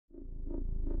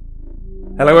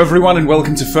Hello everyone and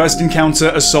welcome to First Encounter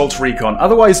Assault Recon,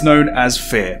 otherwise known as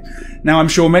F.E.A.R. Now I'm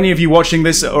sure many of you watching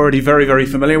this are already very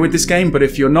familiar with this game, but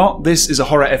if you're not, this is a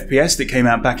horror FPS that came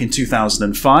out back in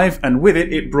 2005, and with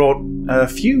it brought a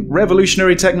few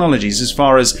revolutionary technologies as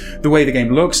far as the way the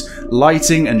game looks.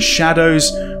 Lighting and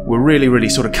shadows were really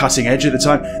sort of cutting edge at the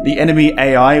time. The enemy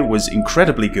AI was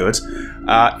incredibly good.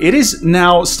 It is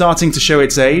now starting to show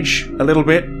its age a little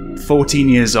bit, 14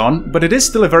 years on, but it is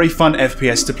still a very fun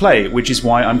FPS to play, which is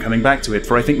why I'm coming back to it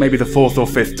for I think maybe the 4th or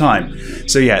 5th time.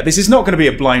 So yeah, this is not going to be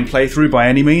a blind playthrough by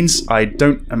any means. I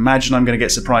don't imagine I'm going to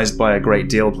get surprised by a great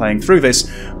deal playing through this,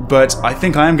 but I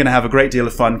think I am going to have a great deal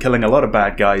of fun killing a lot of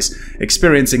bad guys,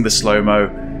 experiencing the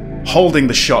slow-mo, holding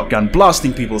the shotgun,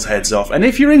 blasting people's heads off, and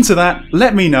if you're into that,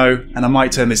 let me know, and I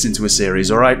might turn this into a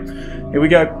series, alright? Here we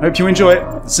go. Hope you enjoy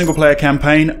it. The single-player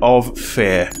campaign of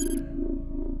F.E.A.R.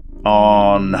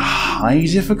 On high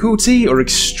difficulty or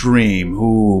extreme?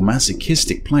 Ooh,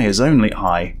 masochistic players only.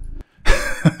 High.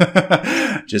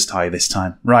 Just high this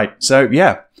time. Right, so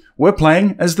yeah, we're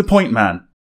playing as the Point Man.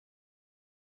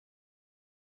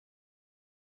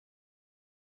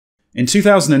 In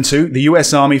 2002, the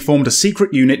US Army formed a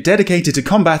secret unit dedicated to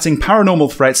combating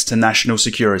paranormal threats to national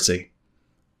security.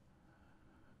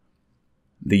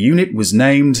 The unit was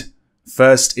named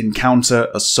First Encounter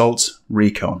Assault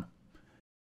Recon.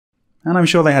 And I'm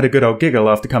sure they had a good old giggle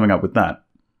after coming up with that.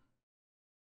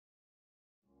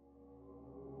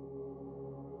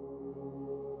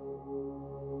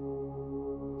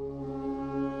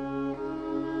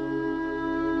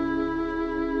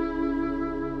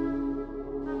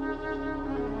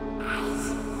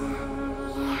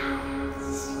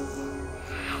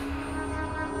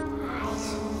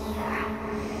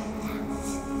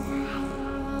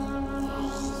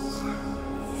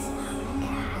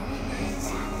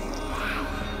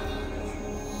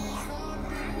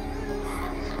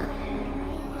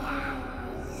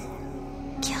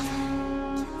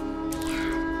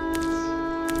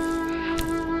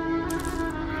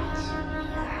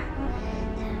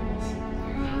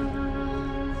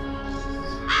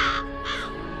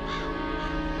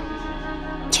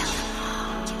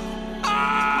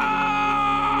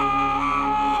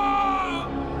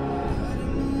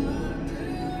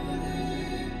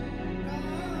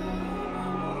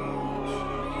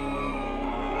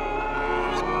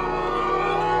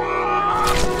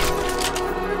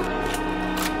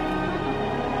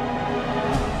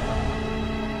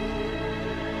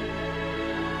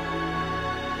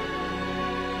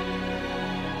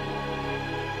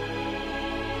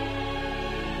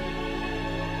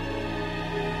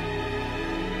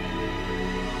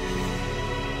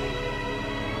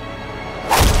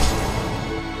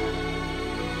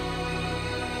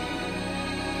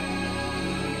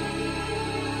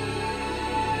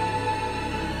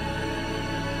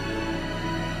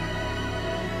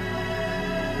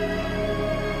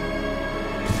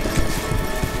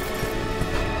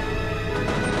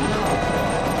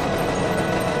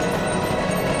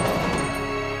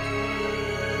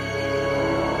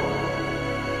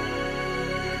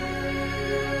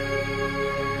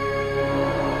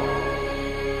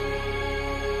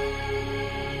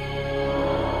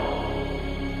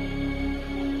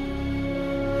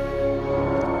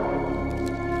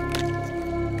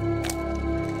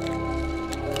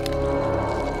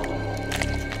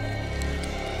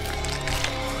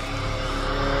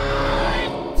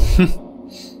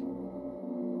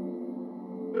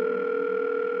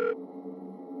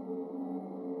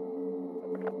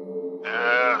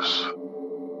 Yes.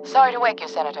 Sorry to wake you,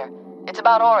 Senator. It's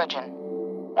about Origin.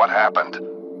 What happened?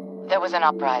 There was an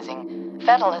uprising.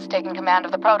 F.E.A.R has taken command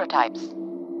of the prototypes.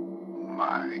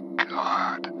 My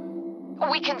God.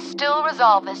 We can still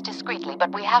resolve this discreetly,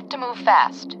 but we have to move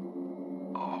fast.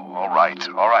 Oh, all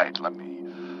right. Let me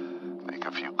make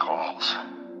a few calls.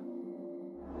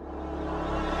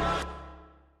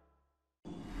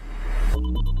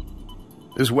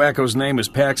 This wacko's name is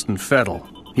Paxton Fettel.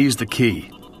 He's the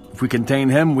key. If we contain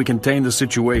him, we contain the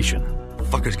situation.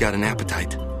 Fucker's got an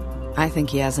appetite. I think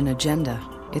he has an agenda.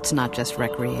 It's not just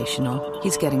recreational.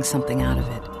 He's getting something out of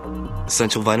it.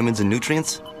 Essential vitamins and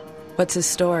nutrients? What's his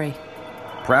story?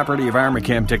 Property of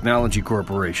Armacam Technology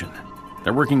Corporation.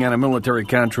 They're working on a military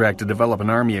contract to develop an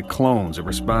army of clones that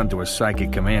respond to a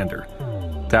psychic commander.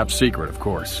 Top secret, of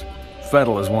course.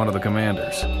 Fettel is one of the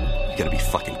commanders. You gotta be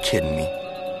fucking kidding me.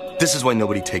 This is why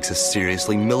nobody takes us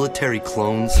seriously. Military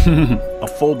clones? A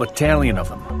full battalion of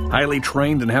them. Highly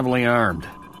trained and heavily armed.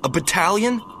 A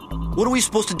battalion? What are we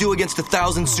supposed to do against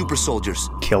 1,000 super soldiers?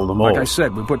 Kill them all. Like I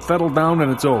said, we put Fettel down and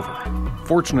it's over.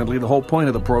 Fortunately, the whole point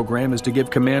of the program is to give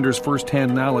commanders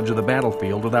first-hand knowledge of the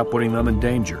battlefield without putting them in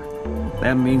danger.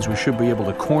 That means we should be able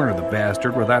to corner the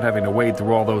bastard without having to wade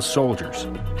through all those soldiers.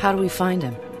 How do we find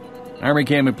him? Army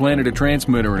Cam had planted a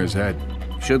transmitter in his head.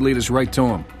 Should lead us right to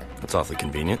him. That's awfully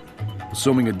convenient.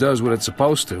 Assuming it does what it's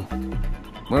supposed to.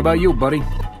 What about you, buddy?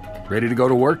 Ready to go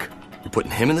to work? You're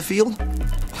putting him in the field?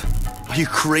 Are you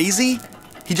crazy?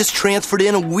 He just transferred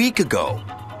in a week ago.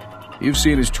 You've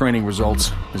seen his training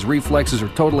results. His reflexes are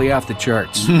totally off the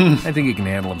charts. I think he can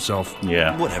handle himself.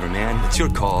 Yeah. Whatever, man. It's your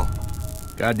call.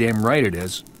 Goddamn right it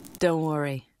is. Don't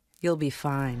worry. You'll be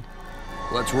fine.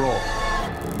 Let's roll.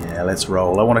 Yeah, let's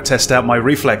roll. I want to test out my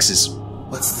reflexes.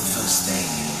 What's the first thing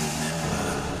you remember?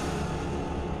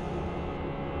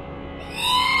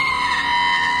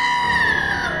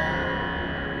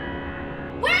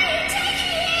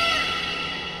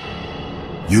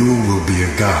 You will be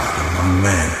a god among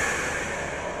men.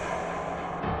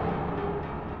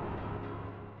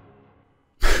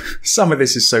 Some of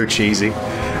this is so cheesy.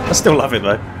 I still love it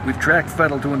though. We've tracked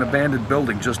Fettel to an abandoned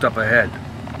building just up ahead.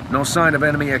 No sign of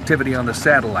enemy activity on the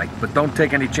satellite, but don't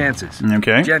take any chances.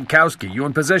 Okay. Jankowski, you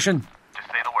in position? Just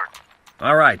say the word.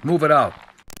 All right, move it out.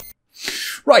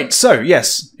 Right, so,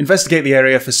 yes. Investigate the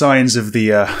area for signs of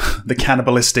the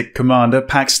cannibalistic commander,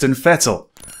 Paxton Fettel.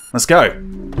 Let's go.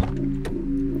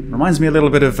 Reminds me a little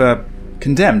bit of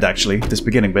Condemned, actually, this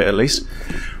beginning bit at least.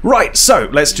 Right, so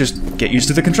let's just get used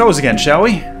to the controls again, shall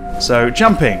we? So,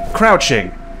 jumping,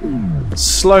 crouching,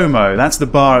 slow-mo, that's the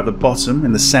bar at the bottom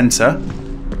in the center.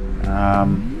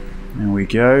 There we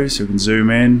go, so we can zoom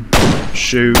in,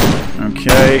 shoot,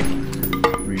 okay,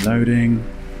 reloading.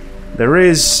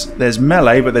 There's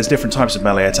melee, but there's different types of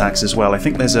melee attacks as well. I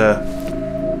think there's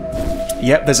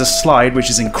there's a slide,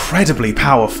 which is incredibly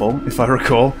powerful, if I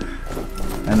recall.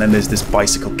 And then there's this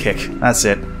bicycle kick. That's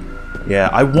it. Yeah,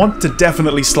 I want to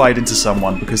definitely slide into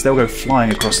someone, because they'll go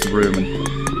flying across the room and,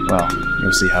 well,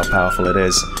 you'll see how powerful it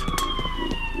is.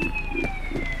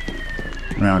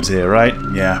 Around here, right?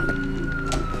 Yeah.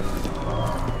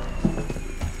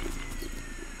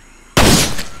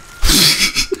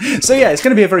 So yeah, it's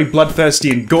going to be a very bloodthirsty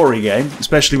and gory game,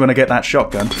 especially when I get that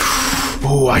shotgun.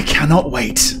 Oh, I cannot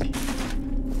wait.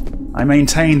 I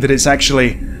maintain that it's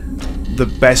actually the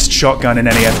best shotgun in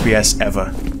any FPS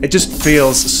ever. It just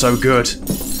feels so good.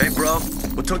 Hey bro,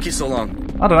 what took you so long?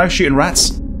 I don't know, shooting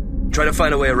rats? Try to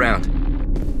find a way around.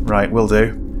 Right, will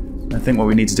do. I think what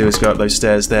we need to do is go up those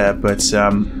stairs there, but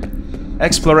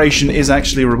exploration is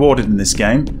actually rewarded in this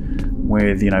game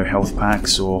with, you know, health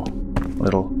packs or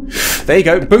little... There you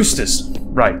go, boosters!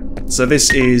 Right, so this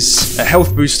is a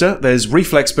health booster. There's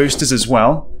reflex boosters as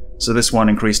well. So this one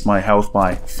increased my health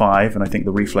by 5, and I think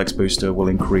the reflex booster will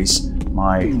increase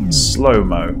my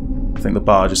slow-mo. I think the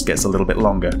bar just gets a little bit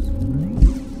longer.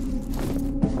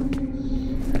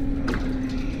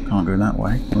 Can't go that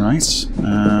way. Right.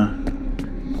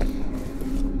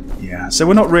 Yeah, so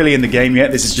we're not really in the game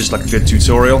yet. This is just like a good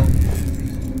tutorial.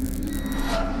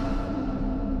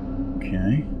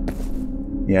 Okay.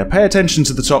 Yeah, pay attention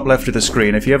to the top left of the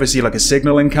screen. If you ever see like a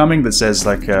signal incoming that says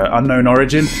like unknown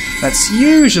origin, that's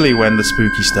usually when the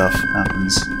spooky stuff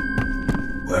happens.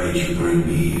 Why did you bring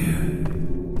me here?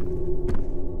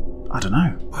 I don't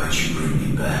know. Why'd you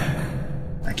bring me back?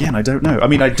 Again, I don't know. I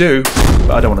mean, I do,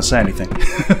 but I don't want to say anything.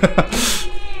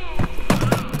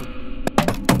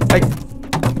 Hey!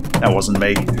 That wasn't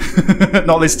me.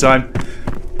 Not this time.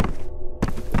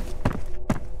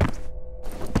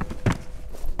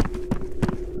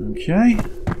 Okay.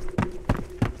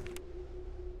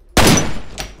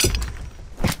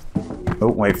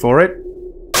 Oh, wait for it.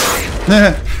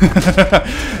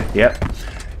 Yep.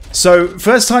 So,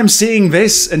 first time seeing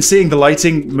this and seeing the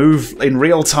lighting move in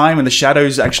real time and the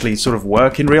shadows actually sort of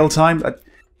work in real time.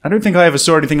 I don't think I ever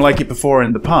saw anything like it before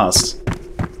in the past.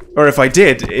 Or if I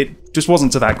did, it just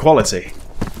wasn't to that quality.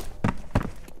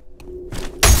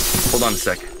 Hold on a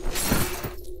sec.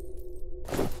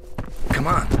 Come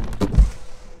on.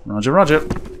 Roger, roger.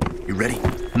 You ready?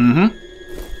 Mm-hmm.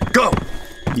 Go!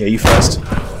 Yeah, you first.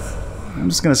 I'm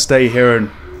just gonna stay here and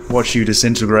watch you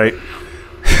disintegrate.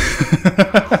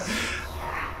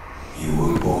 You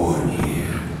were born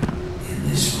here, in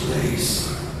this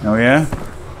place. Oh yeah?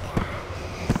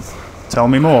 Tell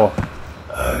me more.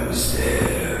 I was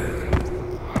there.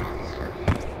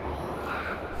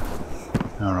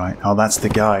 Alright, oh that's the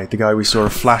guy we saw a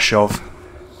flash of.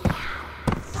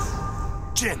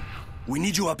 Jin, we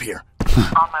need you up here.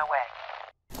 On my way.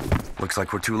 Looks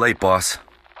like we're too late, boss.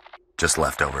 Just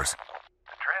leftovers. The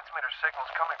transmitter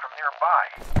signal's coming from nearby.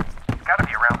 It's gotta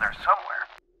be around there somewhere.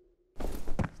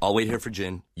 I'll wait here for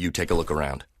Jin. You take a look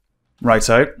around.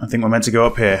 Righto. I think we're meant to go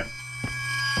up here.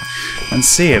 And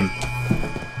see him.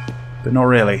 But not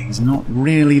really. He's not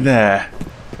really there.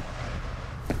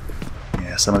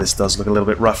 Yeah, some of this does look a little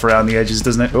bit rough around the edges,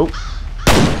 doesn't it? Oh.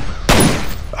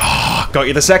 Oh, got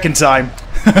you the second time.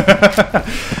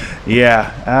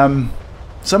 Yeah.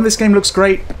 Some of this game looks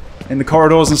great. In the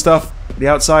corridors and stuff. The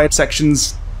outside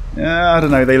sections, I don't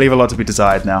know, they leave a lot to be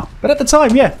desired now. But at the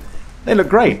time, yeah, they look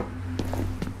great.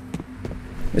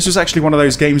 This was actually one of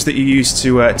those games that you used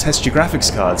to test your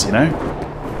graphics cards, you know?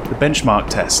 The benchmark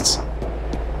tests.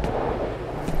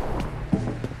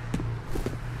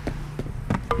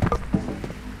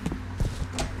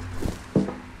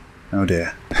 Oh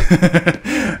dear.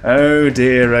 Oh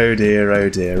dear, oh dear, oh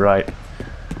dear. Right.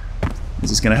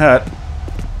 This is gonna hurt.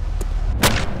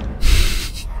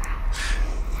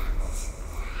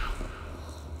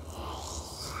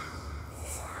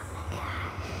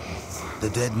 The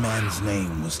dead man's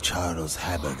name was Charles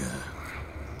Haberger.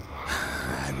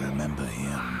 I remember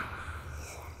him.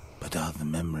 But are the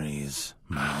memories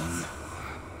mine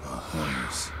or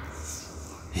hers?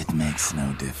 It makes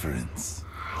no difference.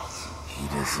 He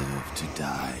deserved to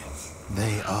die.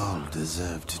 They all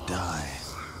deserve to die.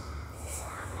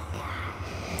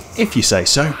 If you say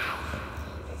so.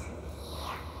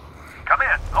 Come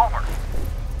in, over.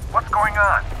 What's going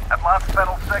on? I've lost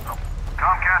Fettel's signal.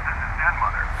 Comcast, this is Den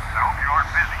Mother. I hope you aren't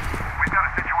busy. We've got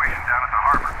a situation down at the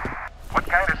harbor. What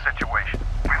kind of situation?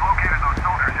 We located those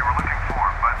soldiers you were looking for,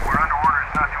 but we're under orders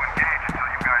not to engage until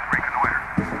you guys reconnoiter.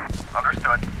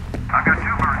 Understood. I've got 2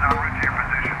 birds en route to your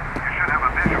position. You should have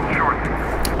a visual shortly.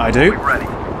 I do. We're ready.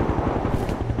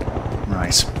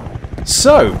 Nice.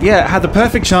 So, yeah, had the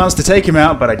perfect chance to take him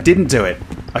out, but I didn't do it.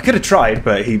 I could have tried,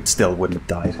 but he still wouldn't have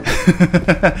died.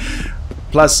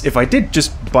 Plus, if I did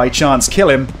just by chance kill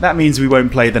him, that means we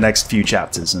won't play the next few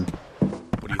chapters, and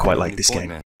I quite like this game.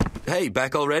 Man? Hey,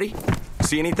 back already?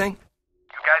 See anything?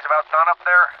 You guys about done up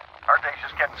there? Our day's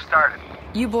just getting started.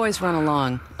 You boys run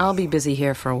along. I'll be busy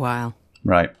here for a while.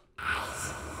 Right.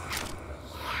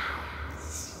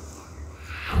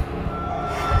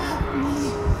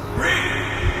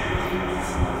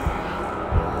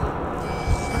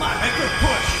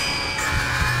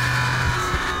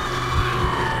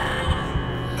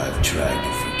 I've tried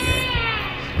to forget.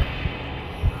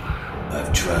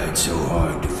 I've tried so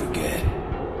hard to forget.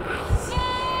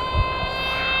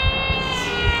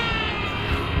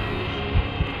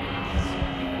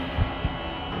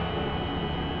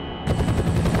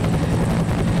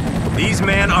 These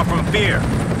men are from F.E.A.R.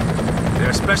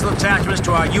 They're special attachments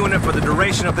to our unit for the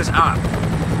duration of this op.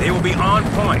 They will be on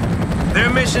point. Their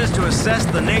mission is to assess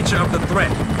the nature of the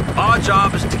threat. Our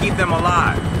job is to keep them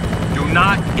alive. Do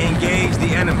not engage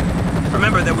the enemy.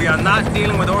 Remember that we are not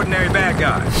dealing with ordinary bad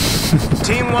guys.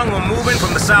 Team 1 will move in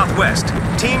from the southwest.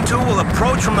 Team 2 will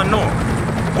approach from the north.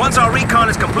 Once our recon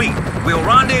is complete, we'll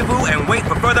rendezvous and wait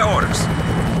for further orders.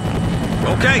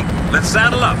 Okay, let's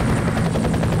saddle up.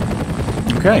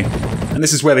 Okay. And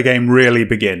this is where the game really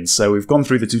begins. So we've gone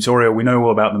through the tutorial, we know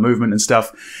all about the movement and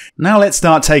stuff. Now let's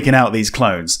start taking out these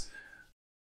clones.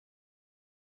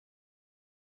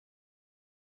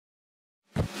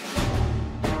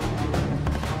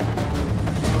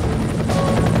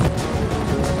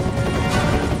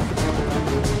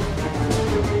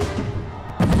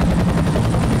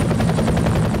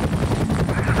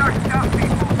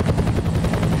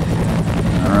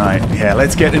 Alright, yeah,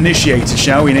 let's get initiated,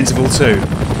 shall we, in interval 2.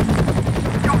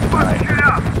 Right.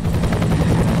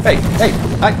 Hey,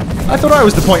 I thought I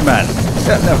was the point man.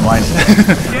 Never mind.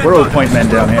 We're all point men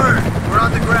down here. We're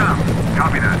on the ground.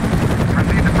 Copy that.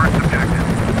 Proceed to first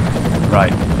objective.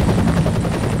 Right.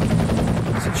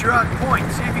 Since you're on point,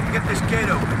 see if you can get this gate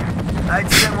open.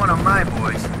 I'd send one of my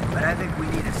boys, but I think we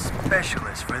need a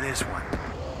specialist for this one.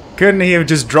 Couldn't he have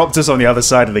just dropped us on the other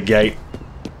side of the gate?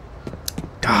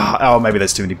 Oh, maybe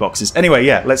there's too many boxes. Anyway,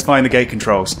 yeah, let's find the gate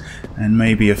controls. And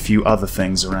maybe a few other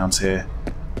things around here.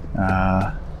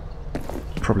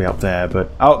 Probably up there, but...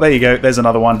 Oh, there you go. There's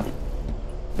another one.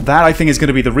 That, I think, is going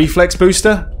to be the reflex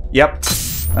booster. Yep,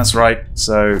 that's right.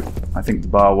 So, I think the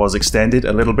bar was extended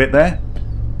a little bit there.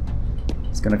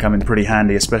 It's going to come in pretty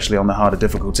handy, especially on the harder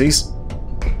difficulties.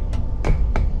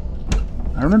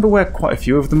 I remember where quite a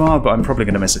few of them are, but I'm probably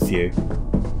going to miss a few.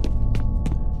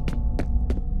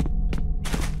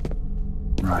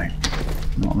 Right.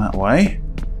 Not that way.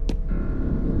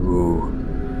 Ooh.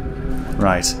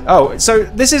 Right. Oh, so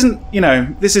this isn't, you know,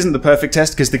 this isn't the perfect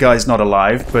test because the guy's not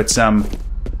alive, but,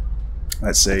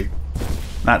 let's see.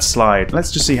 That slide.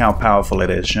 Let's just see how powerful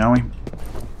it is, shall we?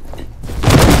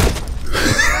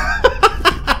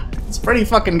 It's pretty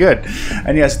fucking good.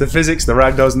 And yes, the physics, the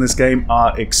ragdolls in this game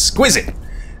are exquisite.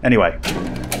 Anyway.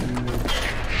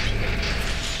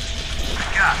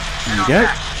 There you go.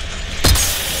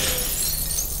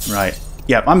 Right.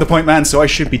 Yeah, I'm the point man, so I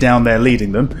should be down there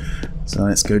leading them. So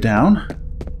let's go down.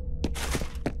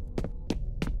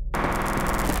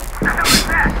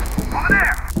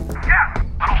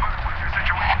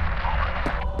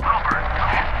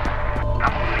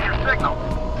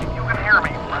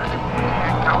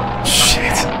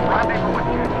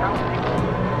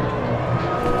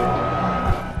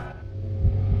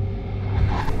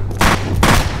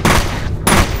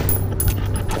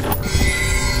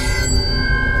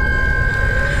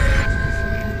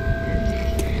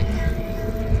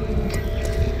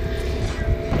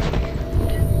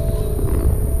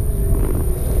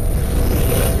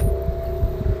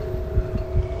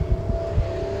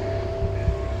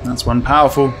 That's one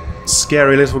powerful,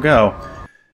 scary little girl.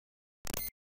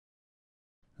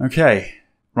 Okay,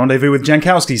 rendezvous with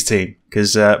Jankowski's team,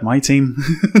 because my team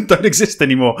don't exist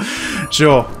anymore.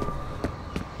 Sure.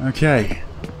 Okay.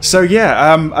 So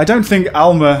yeah, I don't think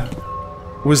Alma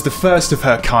was the first of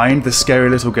her kind, the scary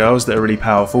little girls that are really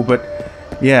powerful, but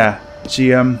yeah,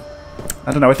 she, I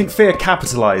don't know, I think F.E.A.R.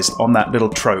 capitalized on that little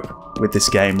trope with this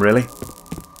game, really.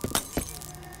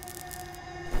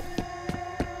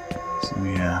 So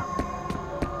yeah,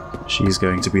 she's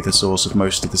going to be the source of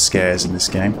most of the scares in this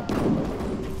game.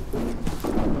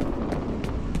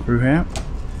 Through here.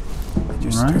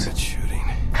 Just started shooting.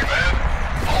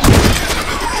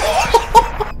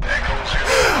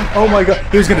 Oh my god,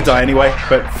 he was going to die anyway,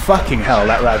 but fucking hell,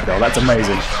 that ragdoll, that's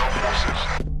amazing.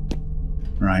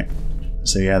 Right,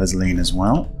 so yeah, there's Lean as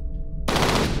well.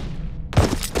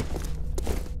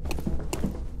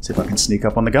 See if I can sneak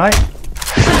up on the guy.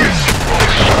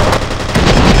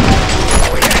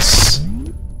 Oh yes!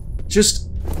 Just,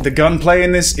 the gunplay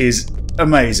in this is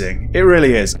amazing. It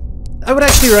really is. I would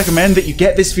actually recommend that you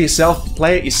get this for yourself,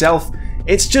 play it yourself.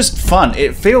 It's just fun.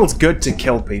 It feels good to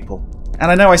kill people.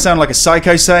 And I know I sound like a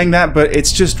psycho saying that, but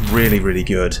it's just really, really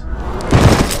good.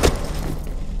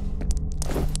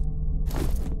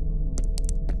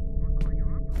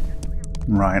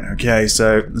 Right, okay,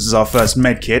 so this is our first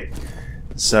medkit.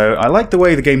 So I like the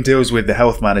way the game deals with the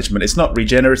health management. It's not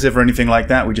regenerative or anything like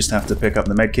that. We just have to pick up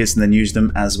the medkits and then use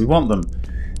them as we want them.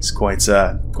 It's quite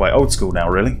old school now,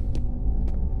 really.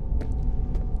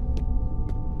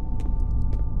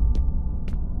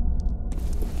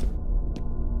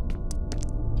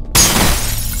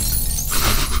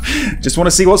 Just want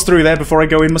to see what's through there before I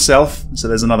go in myself. So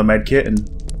there's another med kit, and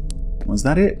was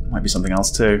that it? Might be something else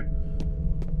too.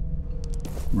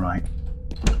 Right.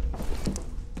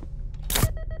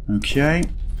 Okay.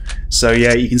 So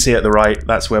yeah, you can see at the right,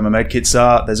 that's where my med kits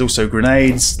are. There's also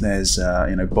grenades. There's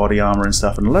you know, body armor and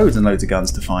stuff, and loads of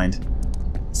guns to find.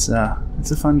 It's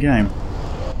a fun game.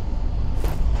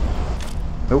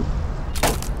 Oh.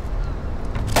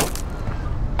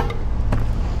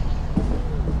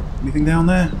 Anything down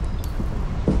there?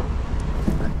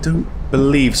 I don't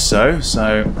believe so,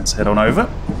 so let's head on over. All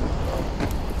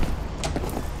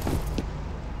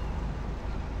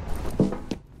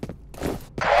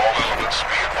elements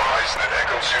be advised that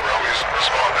Echo Zero isn't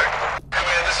responding.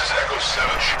 Command, this is Echo 7.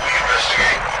 Should we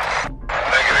investigate?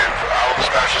 Negative. I'll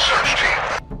dispatch a search team.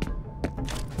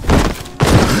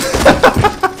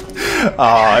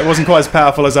 Ah, it wasn't quite as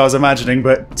powerful as I was imagining,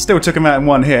 but still took him out in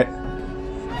one hit.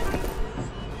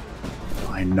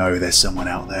 I know there's someone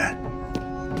out there.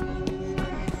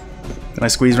 Can I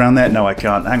squeeze around there? No, I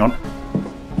can't. Hang on.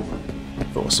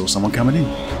 Thought I saw someone coming in.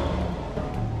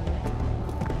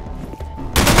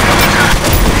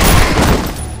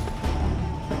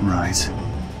 Right.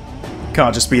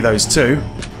 Can't just be those two.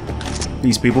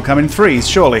 These people come in threes,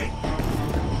 surely.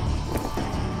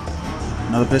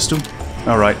 Another pistol?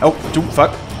 Alright. Oh,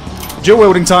 fuck. Dual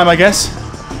wielding time, I guess.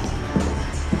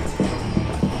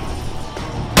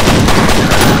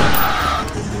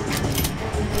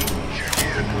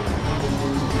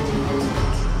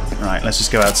 Right, let's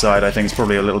just go outside. I think it's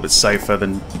probably a little bit safer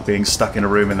than being stuck in a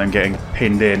room and then getting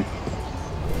pinned in.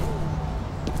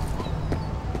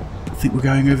 I think we're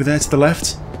going over there to the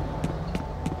left.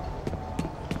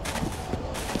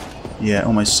 Yeah,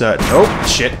 almost certain. Oh,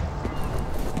 shit.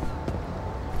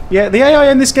 Yeah, the AI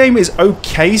in this game is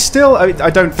okay still. I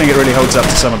don't think it really holds up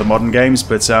to some of the modern games,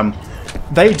 but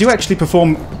they do actually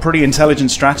perform pretty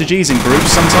intelligent strategies in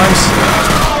groups sometimes.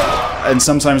 And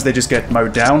sometimes they just get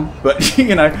mowed down. But,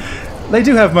 you know, they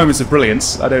do have moments of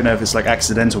brilliance. I don't know if it's like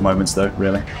accidental moments, though,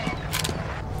 really.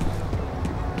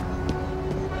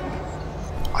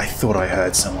 I thought I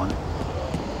heard someone.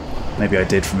 Maybe I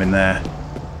did from in there.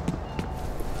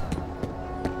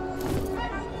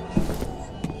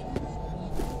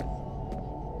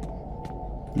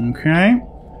 Okay.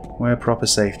 Wear proper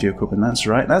safety equipment, that's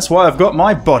right. That's why I've got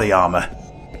my body armor.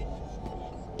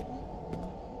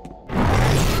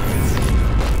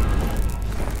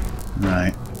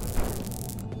 Right.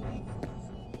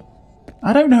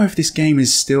 I don't know if this game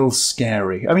is still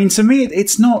scary. I mean, to me,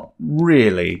 it's not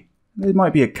really. There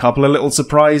might be a couple of little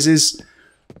surprises,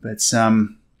 but I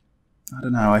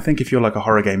don't know. I think if you're like a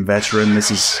horror game veteran,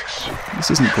 this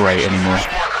isn't great anymore.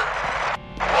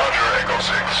 Roger, Echo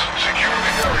 6. Secure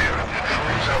the area.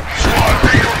 Intruders out. Squad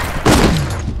reloading.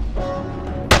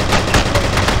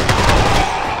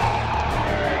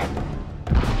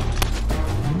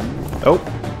 Oh.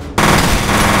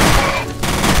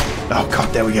 Oh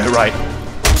god, there we go, right.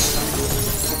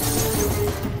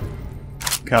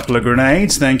 Couple of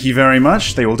grenades, thank you very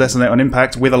much. They will detonate on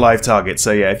impact with a live target.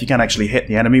 So yeah, if you can actually hit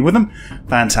the enemy with them,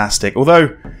 fantastic.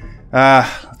 Although,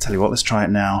 I'll tell you what, let's try it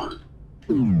now.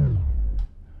 There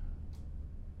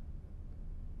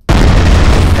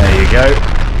you go.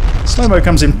 Slow-mo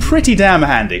comes in pretty damn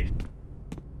handy.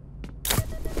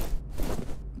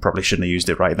 Probably shouldn't have used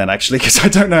it right then, actually, because I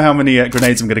don't know how many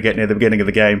grenades I'm going to get near the beginning of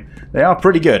the game. They are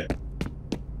pretty good.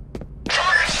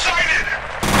 Target sighted!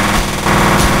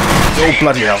 Oh,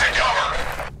 bloody hell.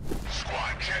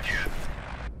 Squad, check in.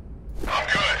 I'm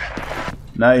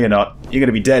good. No, you're not. You're going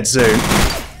to be dead soon.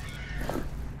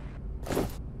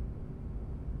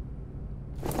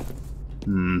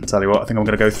 Tell you what, I think I'm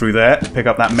going to go through there, pick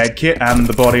up that med kit and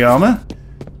the body armor.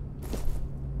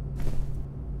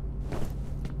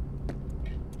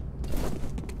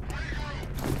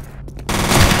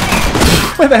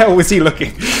 Where the hell was he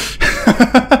looking?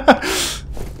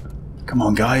 Come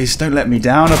on, guys, don't let me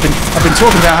down. I've been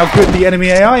talking about how good the enemy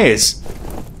AI is.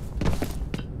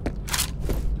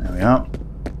 There we are.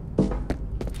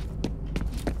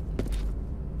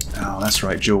 Oh, that's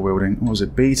right, dual wielding. What was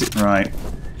it? Beat it? Right.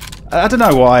 I don't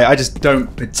know why. I just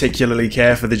don't particularly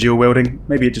care for the dual wielding.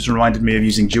 Maybe it just reminded me of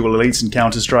using dual elites in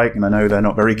Counter-Strike, and I know they're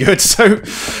not very good. So,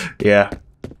 yeah.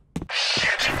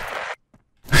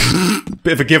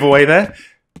 Bit of a giveaway there.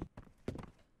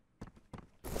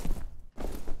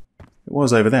 It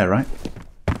was over there, right?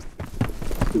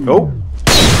 Oh!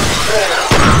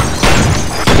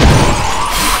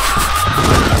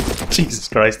 Jesus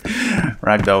Christ.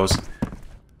 Ragdolls.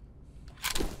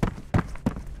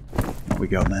 What we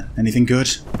got, man? Anything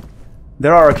good?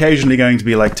 There are occasionally going to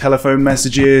be like telephone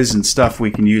messages and stuff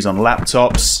we can use on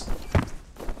laptops.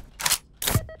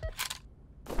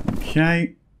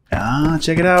 Okay.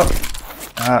 Check it out.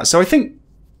 So I think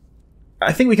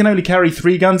we can only carry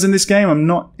 3 guns in this game. I'm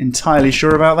not entirely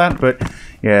sure about that, but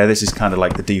yeah, this is kind of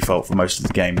like the default for most of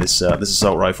the game. This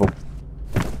assault rifle.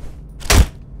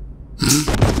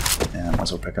 Yeah, I might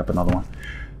as well pick up another one.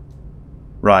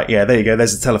 Right, yeah, there you go.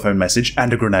 There's a telephone message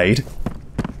and a grenade.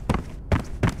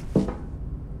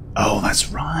 Oh, that's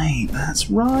right. That's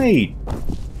right.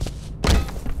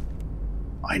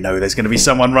 I know there's going to be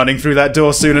someone running through that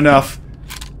door soon enough.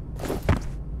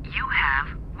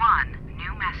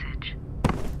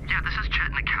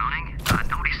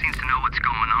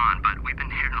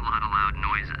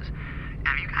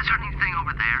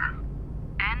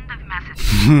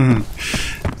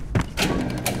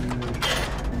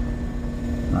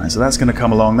 Right, so that's going to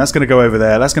come along. That's going to go over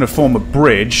there. That's going to form a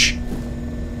bridge.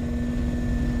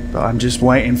 But I'm just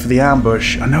waiting for the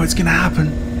ambush. I know it's going to happen.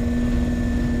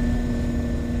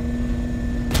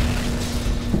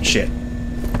 Shit.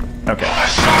 Okay.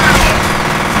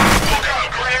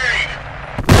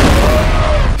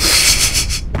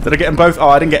 Did I get them both? Oh,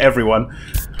 I didn't get everyone.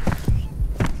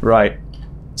 Right.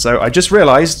 So I just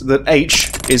realised that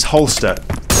H is holster.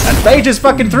 And they just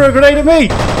fucking threw a grenade at me!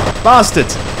 Bastard!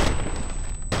 Is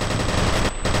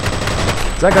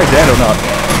that guy dead or not?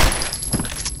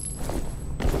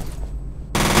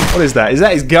 What is that? Is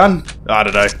that his gun? I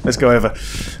don't know. Let's go over.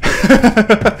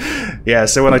 Yeah,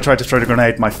 so when I tried to throw the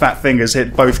grenade, my fat fingers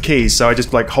hit both keys, so I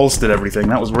just like holstered everything.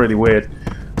 That was really weird.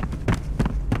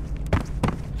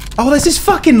 Oh, there's his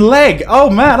fucking leg! Oh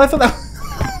man, I thought that...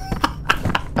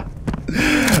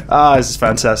 This is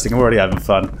fantastic. I'm already having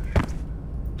fun.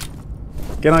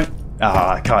 Can I?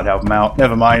 I can't help him out.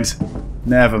 Never mind.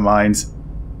 Never mind.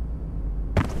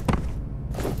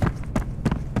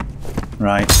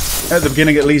 Right. At the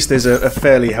beginning, at least, there's a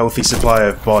fairly healthy supply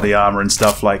of body armor and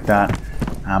stuff like that.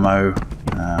 Ammo.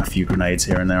 A few grenades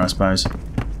here and there, I suppose.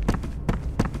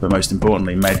 But most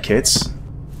importantly, med kits.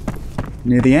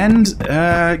 Near the end,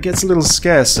 it gets a little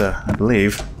scarcer, I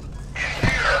believe.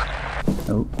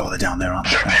 Oh, they're down there, aren't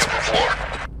they?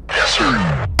 Yes,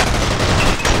 sir.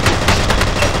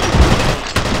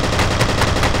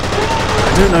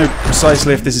 I don't know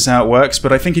precisely if this is how it works,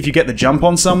 but I think if you get the jump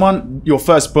on someone, your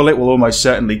first bullet will almost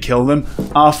certainly kill them.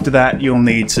 After that, you'll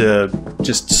need to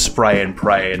just spray and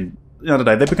pray, and I don't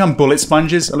know, they become bullet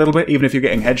sponges a little bit, even if you're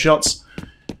getting headshots.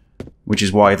 Which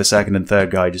is why the second and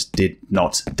third guy just did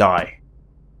not die.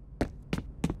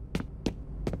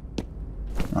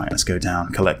 Right, let's go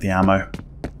down, collect the ammo.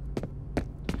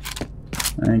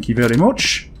 Thank you very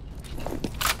much.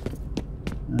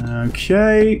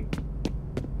 Okay.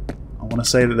 I want to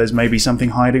say that there's maybe something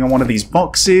hiding on one of these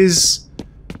boxes.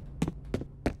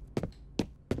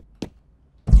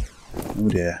 Oh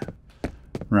dear.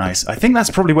 Right, I think that's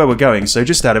probably where we're going, so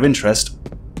just out of interest,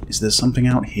 is there something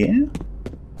out here?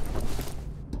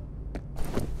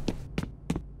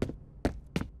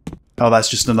 Oh, that's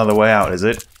just another way out, is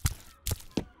it?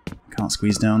 Can't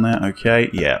squeeze down there? Okay,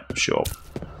 yeah, sure.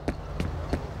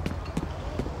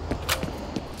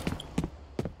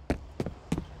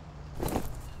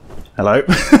 Hello?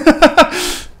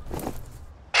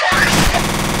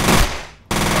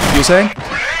 You're saying?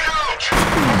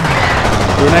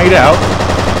 Grenade out?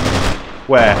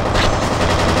 Where?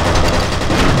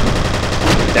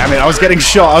 Damn it, I was getting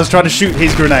shot. I was trying to shoot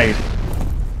his grenade.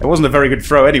 It wasn't a very good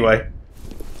throw anyway.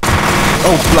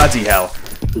 Oh, bloody hell.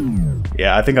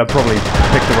 Yeah, I think I'd probably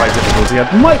pick the right difficulty.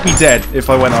 I might be dead if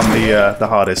I went on the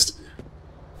hardest.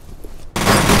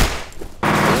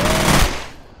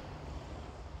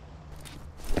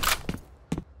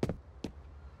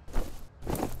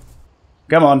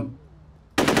 Come on.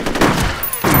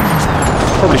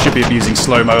 Probably should be abusing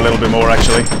slow-mo a little bit more,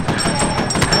 actually.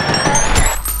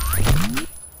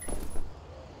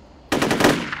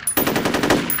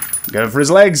 Going for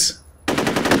his legs. But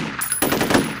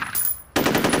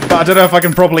I don't know if I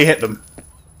can properly hit them.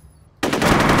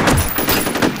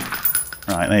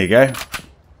 Right, there you go.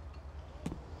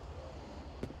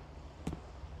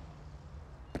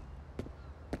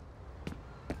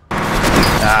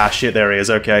 Ah, shit, there he is,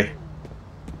 okay.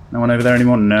 No one over there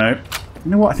anymore? No.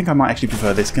 You know what? I think I might actually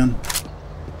prefer this gun.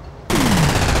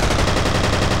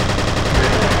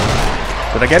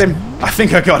 Did I get him? I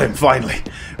think I got him, finally.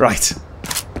 Right.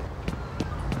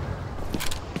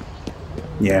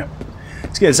 Yeah.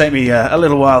 It's going to take me a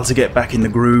little while to get back in the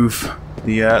groove.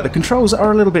 The controls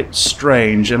are a little bit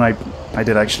strange, and I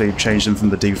did actually change them from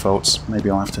the defaults. Maybe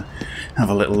I'll have to have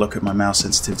a little look at my mouse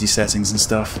sensitivity settings and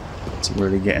stuff to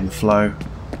really get in the flow.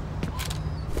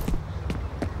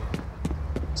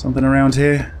 Something around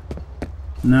here?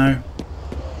 No.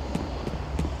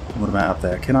 What about up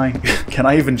there? Can I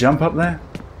even jump up there?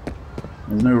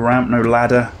 There's no ramp, no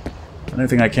ladder. I don't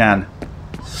think I can.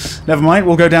 Never mind,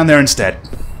 we'll go down there instead.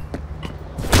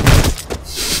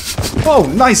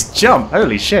 Oh, nice jump!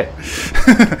 Holy shit.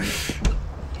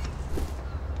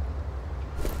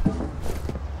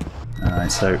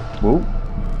 Alright, so... Whoa.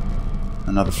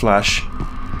 Another flash.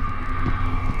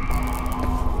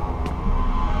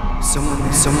 Someone.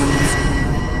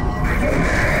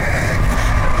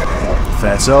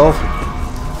 Fair solve.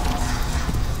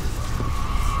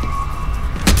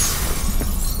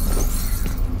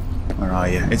 Where are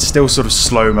you? It's still sort of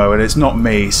slow-mo, and it's not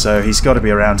me, so he's got to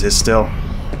be around here still.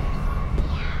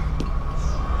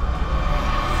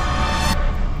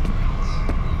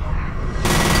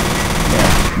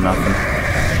 Yeah, nothing.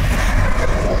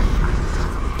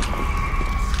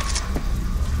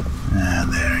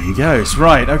 And there he goes.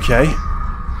 Right, okay.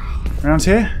 Around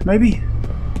here, maybe?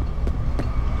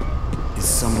 Is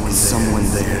someone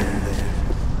there?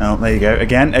 Oh, there you go.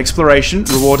 Again, exploration,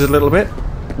 rewarded a little bit.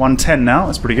 110 now,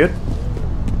 that's pretty good.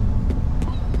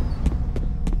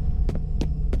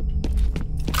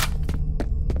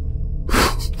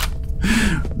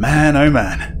 Man, oh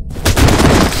man.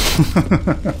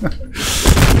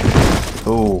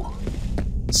 Oh.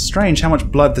 It's strange how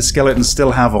much blood the skeletons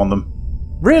still have on them.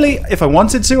 Really, if I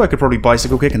wanted to, I could probably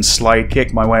bicycle kick and slide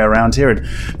kick my way around here and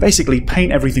basically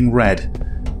paint everything red.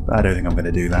 But I don't think I'm going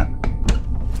to do that.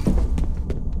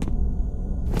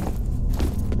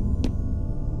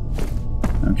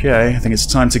 Okay, I think it's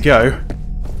time to go.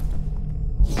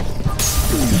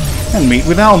 And meet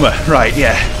with Alma. Right,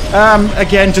 yeah.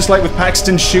 Again, just like with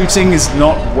Paxton, shooting is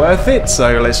not worth it,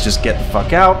 so let's just get the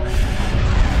fuck out.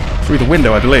 Through the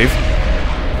window, I believe.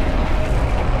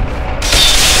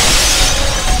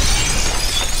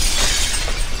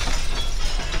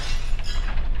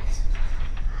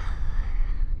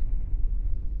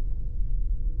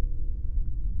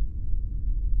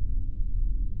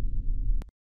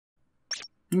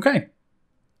 Okay.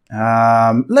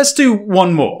 Let's do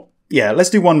one more. Yeah, let's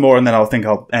do one more and then I'll think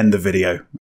I'll end the video.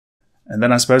 And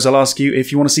then I suppose I'll ask you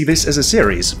if you want to see this as a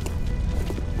series.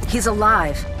 He's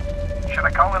alive. Should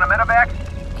I call in a medevac?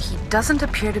 He doesn't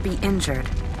appear to be injured,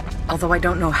 although I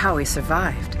don't know how he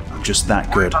survived. I'm just that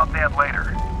Worry good. about that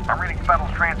later. I'm reading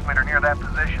Fettel's transmitter near that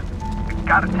position. We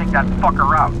gotta take that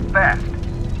fucker out, fast.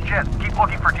 Jet, keep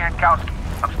looking for Jankowski.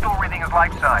 I'm still reading his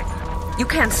life signs. You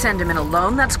can't send him in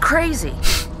alone, that's crazy.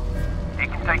 He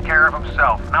can take care of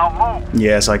himself. Now move!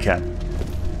 Yes, I can.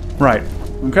 Right.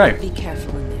 Okay. Be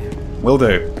careful in there. Will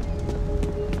do.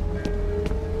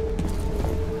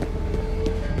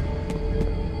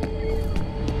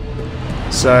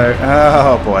 So,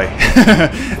 oh boy.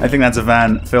 I think that's a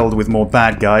van filled with more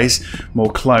bad guys,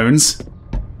 more clones.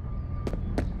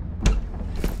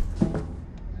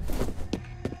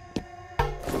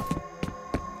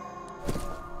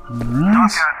 Alright.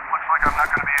 Looks like I'm not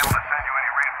gonna be able to send you any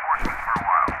reinforcements for a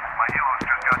while. My helos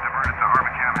just got diverted to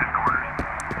Armacam headquarters.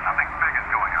 Something big is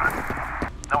going on.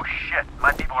 No shit.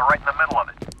 My people are right in the middle of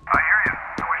it. I hear you.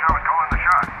 I wish I was calling the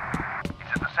shots. Is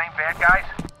it the same bad guys?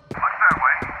 Looks that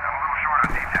way. I'm a little short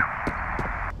on details.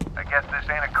 I guess this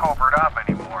ain't a covert op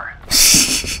anymore.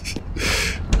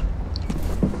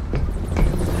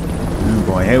 Oh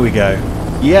boy, here we go.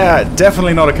 Yeah,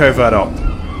 definitely not a covert op.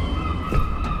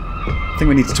 I think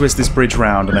we need to twist this bridge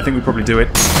round, and I think we probably do it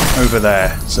over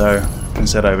there. So,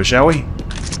 let's head over, shall we?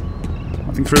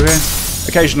 Nothing through here?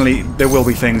 Occasionally, there will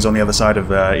be things on the other side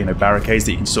of, you know, barricades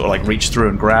that you can sort of like reach through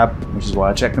and grab, which is why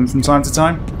I check them from time to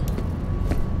time.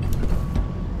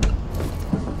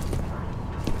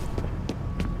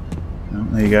 Oh,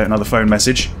 there you go, another phone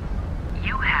message.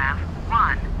 You have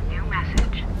one new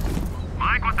message.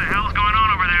 Mike, what the hell's going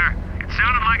on over there? It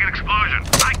sounded like an explosion.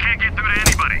 I can't get through to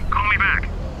anybody. Call me back.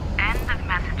 End of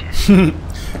messages.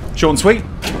 Short and sweet.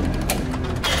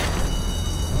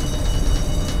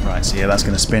 Right, so yeah, that's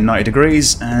going to spin 90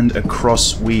 degrees, and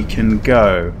across we can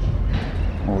go.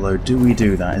 Although, do we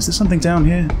do that? Is there something down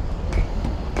here?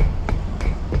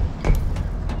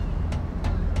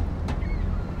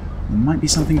 There might be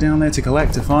something down there to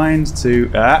collect, to find, to...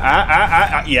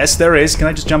 Yes, there is. Can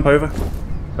I just jump over?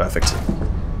 Perfect.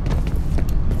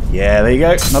 Yeah, there you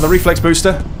go. Another reflex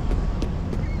booster.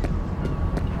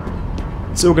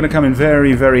 It's all going to come in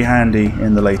very, very handy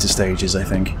in the later stages, I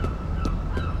think.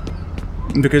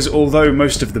 Because although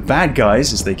most of the bad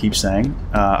guys, as they keep saying,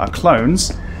 are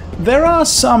clones, there are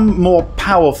some more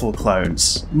powerful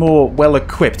clones, more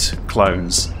well-equipped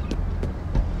clones.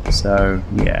 So,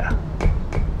 yeah.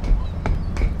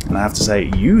 And I have to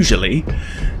say, usually,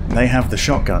 they have the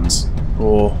shotguns,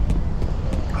 or,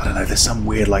 I don't know, there's some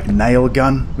weird, like, nail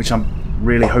gun, which I'm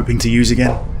really hoping to use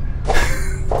again.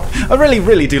 I really,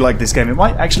 really do like this game. It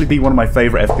might actually be one of my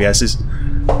favourite FPSs.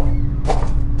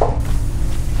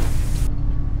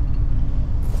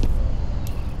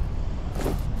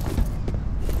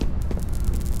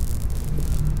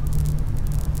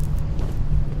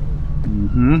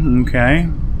 Okay.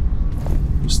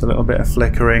 Just a little bit of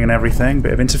flickering and everything,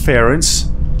 bit of interference.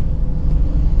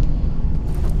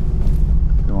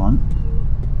 Go on.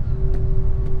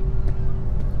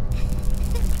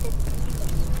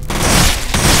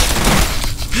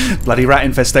 Bloody rat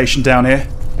infestation down here.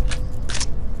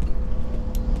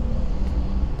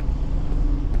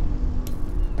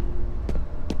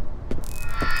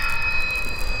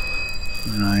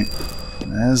 Right.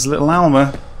 There's little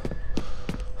Alma.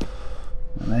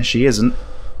 And there she isn't.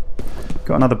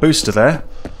 Got another booster there.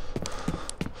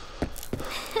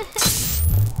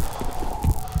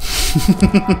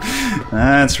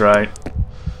 That's right.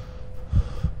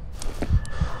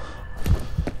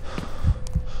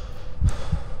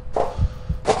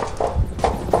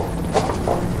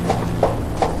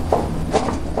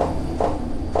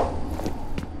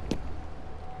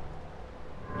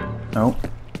 Oh,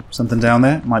 something down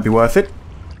there. Might be worth it.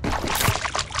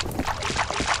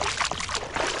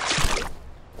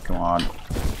 Come on.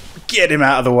 Get him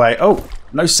out of the way. Oh,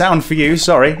 no sound for you.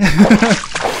 Sorry.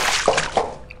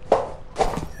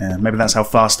 Yeah, maybe that's how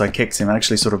fast I kicked him. I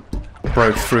actually sort of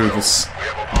broke through this. We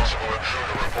have a possible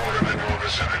intruder reported in your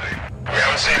vicinity. We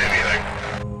haven't seen anything.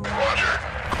 Roger.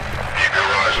 Keep your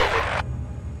eyes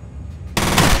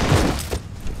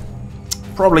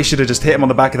open. Probably should have just hit him on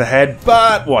the back of the head,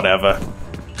 but whatever.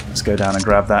 Let's go down and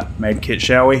grab that med kit,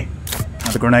 shall we?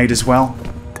 Another grenade as well.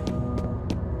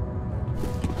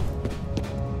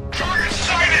 Target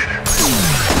sighted!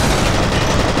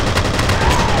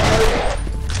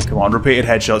 Come on, repeated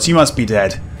headshots. You must be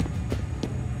dead.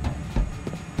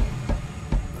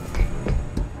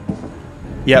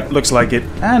 Yep, looks like it.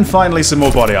 And finally some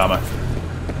more body armor.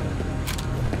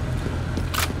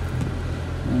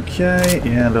 Okay,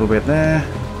 yeah, a little bit there.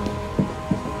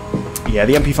 Yeah,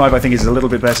 the MP5 I think is a little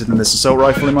bit better than this assault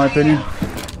rifle in my opinion.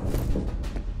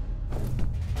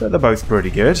 But they're both pretty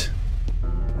good.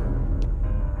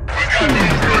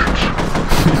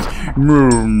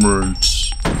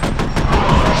 Moments.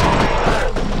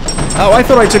 Oh, I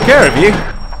thought I took care of you.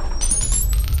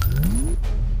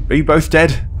 Are you both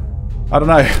dead? I don't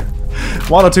know.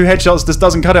 1 or 2 headshots just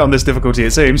doesn't cut it on this difficulty,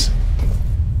 it seems.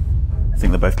 I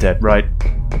think they're both dead, right.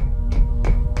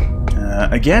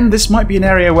 Again, this might be an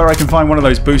area where I can find one of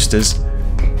those boosters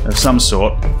of some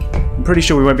sort. I'm pretty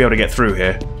sure we won't be able to get through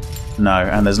here. No,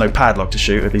 and there's no padlock to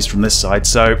shoot, at least from this side,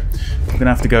 so we're gonna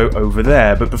have to go over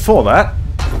there. But before that...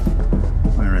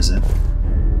 Where is it?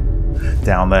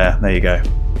 Down there. There you go.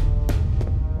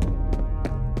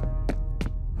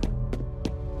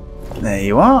 There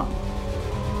you are.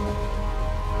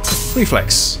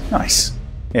 Reflex. Nice.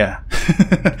 Yeah.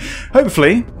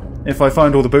 Hopefully, if I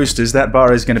find all the boosters, that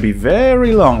bar is going to be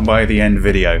very long by the end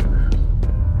video.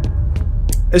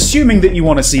 Assuming that you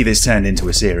want to see this turned into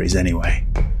a series anyway.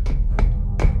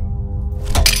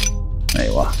 There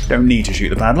you are. Don't need to shoot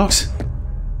the padlocks.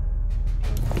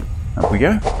 Up we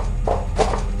go.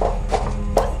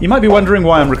 You might be wondering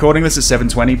why I'm recording this at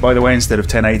 720, by the way, instead of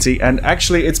 1080, and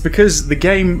actually it's because the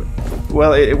game,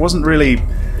 well, it wasn't really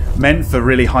meant for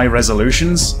really high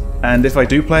resolutions, and if I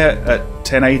do play it at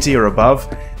 1080 or above,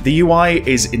 the UI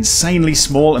is insanely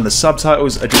small and the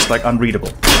subtitles are just like unreadable.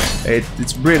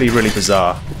 It's really, really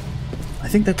bizarre. I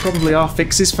think there probably are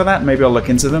fixes for that, maybe I'll look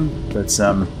into them, but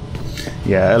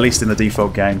yeah, at least in the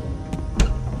default game,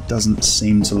 it doesn't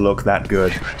seem to look that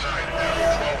good.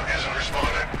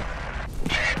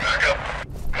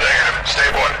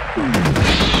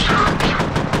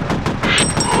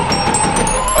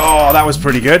 Oh, that was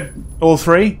pretty good. All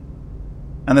 3.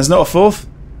 And there's not a 4th.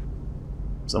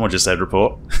 Someone just said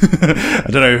report. I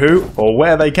don't know who or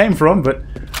where they came from, but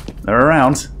they're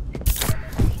around.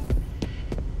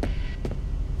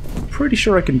 I'm pretty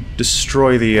sure I can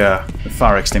destroy the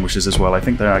fire extinguishers as well. I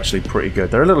think they're actually pretty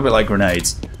good. They're a little bit like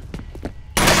grenades.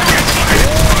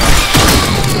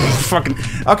 Fucking...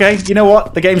 Okay, you know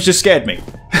what? The game's just scared me.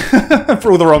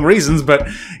 For all the wrong reasons, but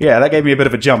yeah, that gave me a bit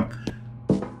of a jump.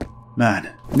 Man,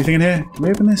 anything in here? Can we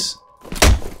open this?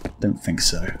 Don't think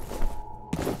so.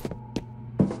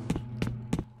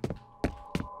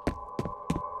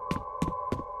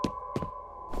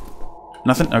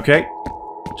 Nothing? Okay.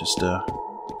 Just a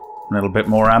little bit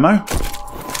more ammo.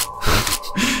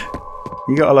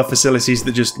 You got a lot of facilities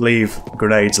that just leave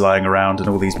grenades lying around and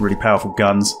all these really powerful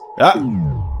guns. Ah!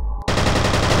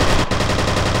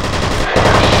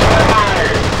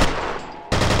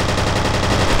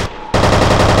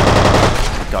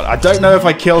 God, I don't know if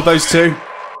I killed those 2.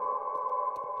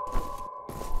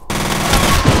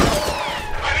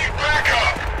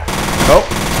 Oh,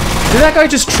 did that guy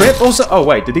just trip also? Oh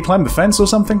wait, did he climb the fence or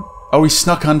something? Oh, he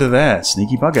snuck under there.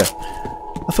 Sneaky bugger.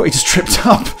 I thought he just tripped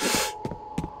up.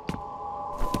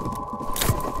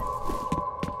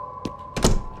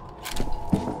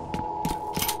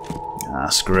 Ah,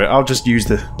 screw it. I'll just use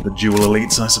the dual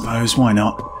elites, I suppose. Why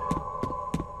not?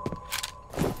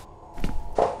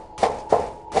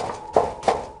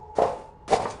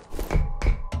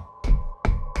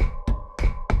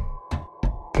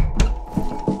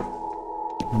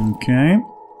 Okay.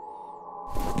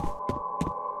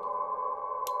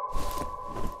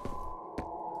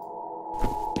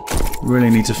 Really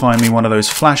need to find me one of those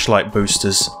flashlight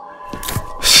boosters.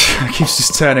 It keeps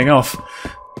just turning off.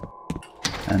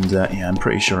 And yeah, I'm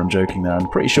pretty sure I'm joking there. I'm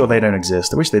pretty sure they don't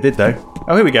exist. I wish they did though.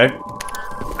 Oh, here we go.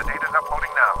 The data's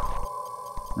uploading now.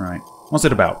 Right. What's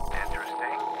it about? Interesting.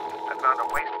 I found a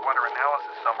wastewater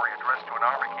analysis summary addressed to an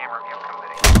Army Cam review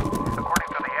committee. According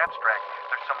to the abstract,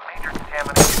 there's some major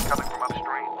contamination coming from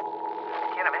upstream. I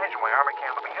can't imagine why Army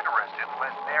Cam would be interested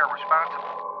unless they're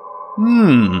responsible.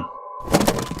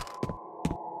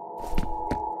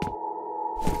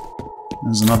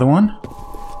 There's another one.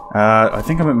 I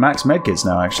think I'm at max medkits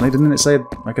now, actually. Didn't it say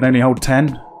I can only hold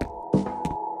 10?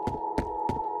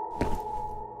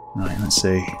 Right, let's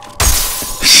see.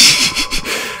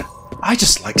 I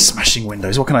just like smashing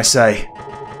windows, what can I say?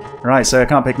 Right, so I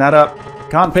can't pick that up.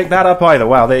 Can't pick that up either.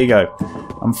 Wow, there you go.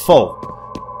 I'm full.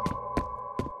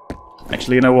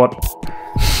 Actually, you know what?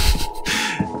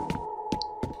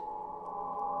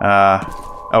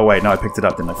 Oh wait, no, I picked it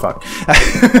up, didn't I? Fuck.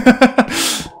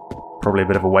 Probably a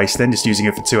bit of a waste then, just using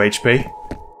it for 2 HP.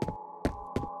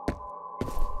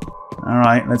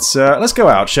 Alright, let's go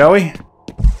out, shall we?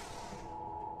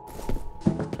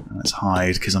 Let's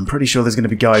hide, because I'm pretty sure there's going to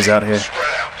be guys out here.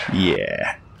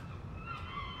 Yeah.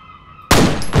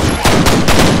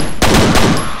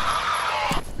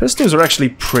 Pistols are actually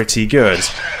pretty good.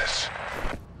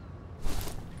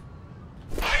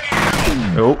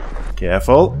 Oh,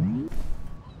 careful.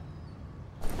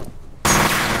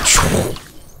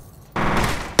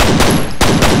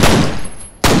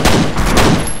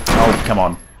 come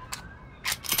on.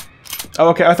 Oh,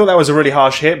 okay, I thought that was a really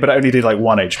harsh hit, but it only did like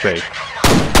 1 HP.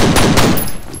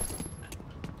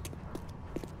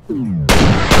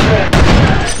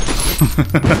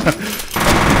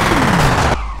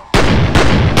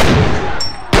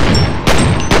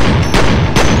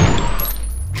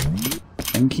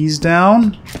 Enky's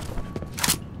down.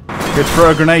 Good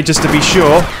throw a grenade just to be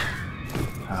sure.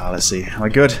 Let's see. Am I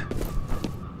good?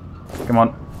 Come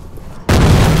on.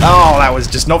 Oh, that was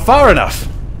just not far enough.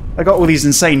 I got all these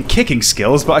insane kicking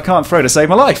skills, but I can't throw to save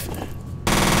my life.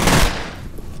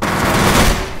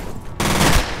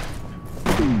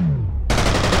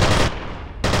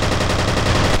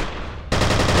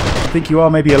 I think you are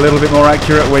maybe a little bit more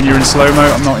accurate when you're in slow-mo.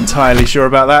 I'm not entirely sure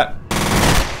about that.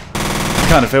 It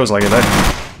kind of feels like it, though.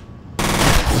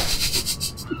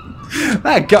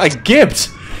 That guy gibbed!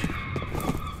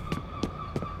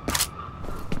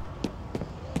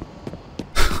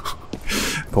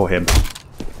 Poor him.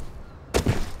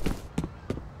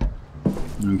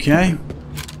 Okay.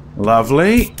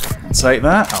 Lovely. I'll take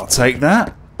that. I'll take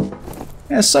that.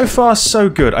 Yeah, so far so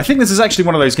good. I think this is actually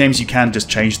one of those games you can just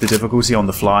change the difficulty on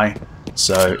the fly.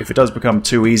 So if it does become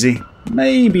too easy,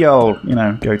 maybe I'll, you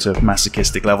know, go to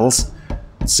masochistic levels.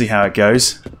 Let's see how it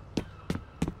goes.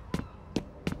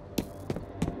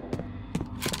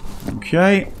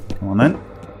 Okay. Come on then.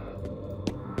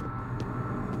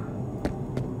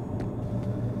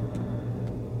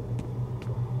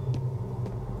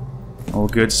 All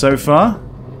good so far.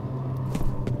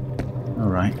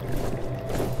 Alright.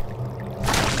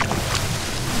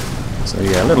 So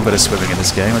yeah, a little bit of swimming in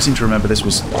this game. I seem to remember this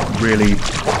was really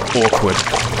awkward.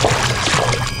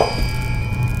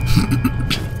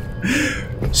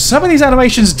 Some of these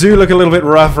animations do look a little bit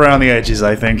rough around the edges,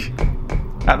 I think.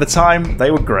 At the time, they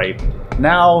were great.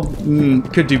 Now,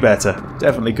 could do better.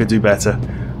 Definitely could do better.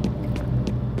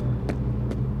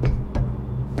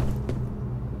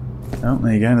 Oh,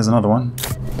 there you go, there's another one.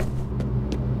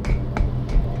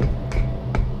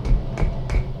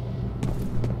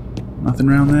 Nothing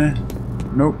around there?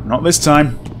 Nope, not this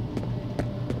time.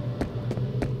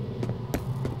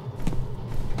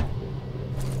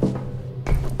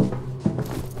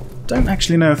 Don't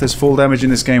actually know if there's fall damage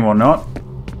in this game or not.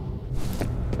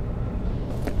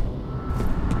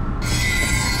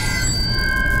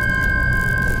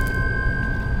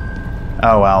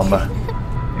 Oh, Alma.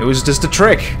 It was just a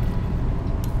trick.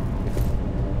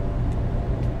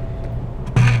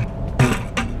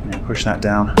 Push that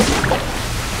down.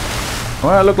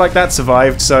 Well, it looked like that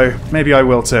survived, so maybe I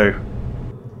will too.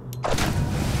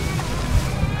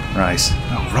 Right.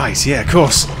 Oh, right, yeah, of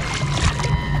course.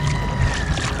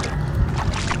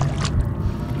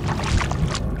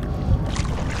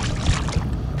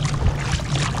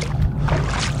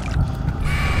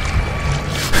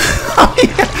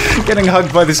 Getting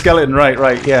hugged by the skeleton,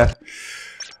 right, yeah.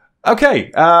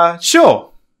 Okay,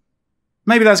 sure.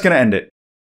 Maybe that's gonna end it.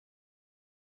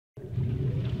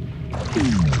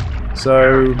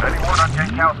 So... Any word on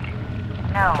Jankowski?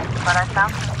 No, but I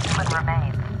found some human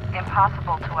remains.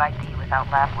 Impossible to ID without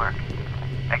lab work.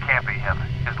 That can't be him.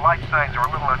 His life signs are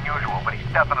a little unusual, but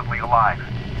he's definitely alive.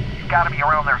 He's got to be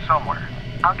around there somewhere.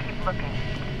 I'll keep looking.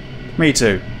 Me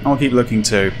too. I'll keep looking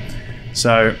too.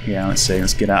 So, yeah, let's see.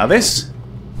 Let's get out of this.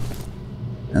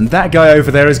 And that guy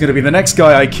over there is going to be the next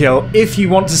guy I kill if you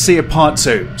want to see a part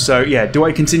 2. So yeah, do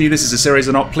I continue this as a series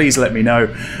or not? Please let me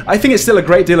know. I think it's still a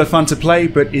great deal of fun to play,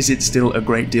 but is it still a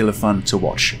great deal of fun to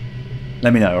watch?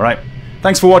 Let me know, alright?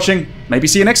 Thanks for watching. Maybe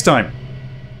see you next time.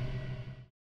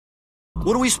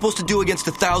 What are we supposed to do against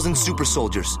 1,000 super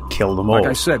soldiers? Kill them all.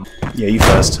 Like I said. Yeah, you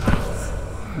first.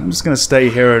 I'm just going to stay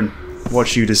here and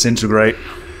watch you disintegrate.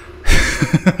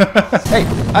 Hey,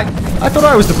 I thought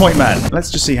I was the point man.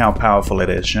 Let's just see how powerful it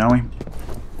is, shall we?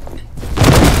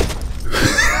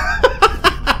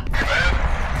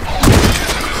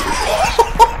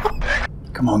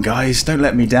 Come on, guys, don't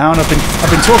let me down. I've been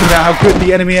talking about how good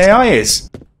the enemy AI is.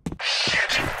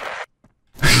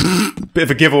 Bit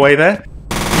of a giveaway there.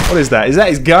 What is that? Is that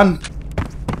his gun?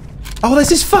 Oh, that's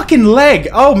his fucking leg.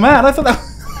 Oh man, I thought that.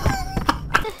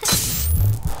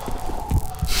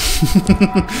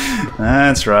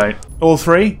 That's right. All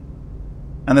 3?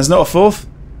 And there's not a 4th?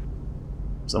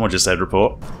 Someone just said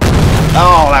report.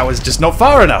 Oh, that was just not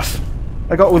far enough.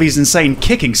 I got all these insane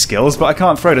kicking skills, but I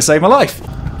can't throw to save my life.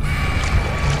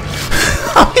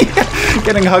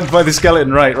 Getting hugged by the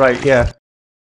skeleton, right, yeah.